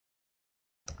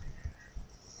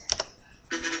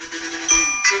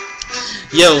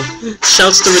Yo,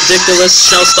 shouts to Ridiculous,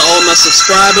 shouts to all my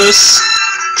subscribers.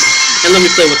 And let me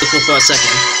play with this one for a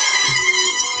second.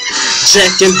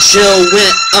 Jack and Jill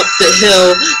went up the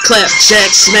hill, clapped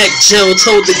Jack, smacked Jill,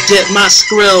 told to get my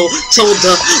skrill, told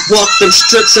her walk them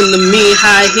strips in the mean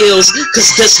high heels,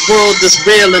 cause this world is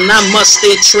real and I must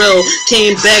stay trill.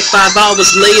 Came back 5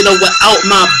 hours later without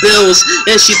my bills,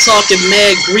 and she talking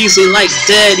mad greasy like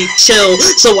daddy chill.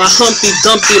 So I Humpty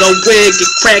Dumpty the wig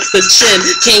and cracked the chin.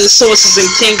 King sources and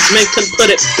Kingsmen can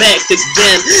put it back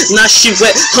again. Now she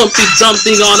wet Humpty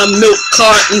Dumpty on a milk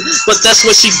carton, but that's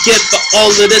what she get for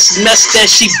all of this mess that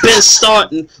she been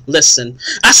starting. Listen,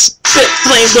 I spit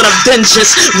flame with a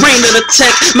vengeance, rain of the tech.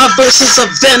 My verses are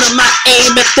venom, I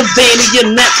aim at the vein of your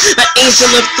neck. An angel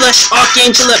in flesh,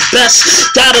 archangel at best.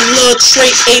 Got a little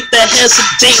trait, ape that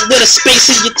hesitate with a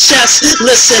space in your chest.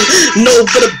 Listen,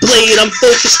 Nova the blade, I'm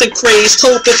focused and crazed,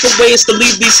 hoping for ways to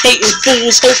leave these hating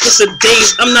fools hopeless and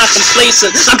dazed. I'm not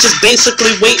complacent, I'm just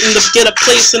basically waiting to get a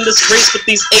place in this race with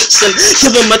these apes and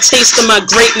give them a taste of my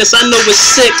greatness. I know it's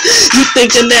sick, you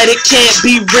thinking that it can't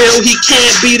be real, he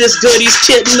can't be this good, he's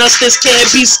kidding us, this can't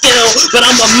be skill. But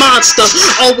I'm a monster,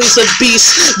 always a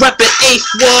beast, reppin' 8th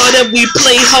Ward and we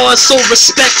play hard, so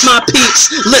respect my peeps.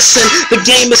 Listen, the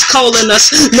game is calling us,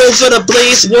 Nova the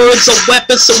blaze, words are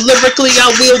weapons, so lyrically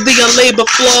I wield the unlabor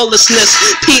flawlessness.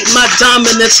 Peep my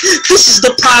dominance, this is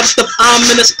the product of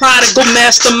ominous prodigal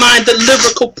mastermind, the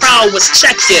lyrical prowess,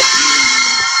 check it.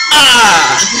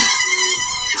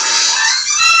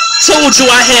 Told you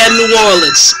I had New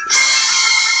Orleans.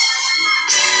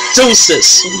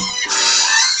 Deuces.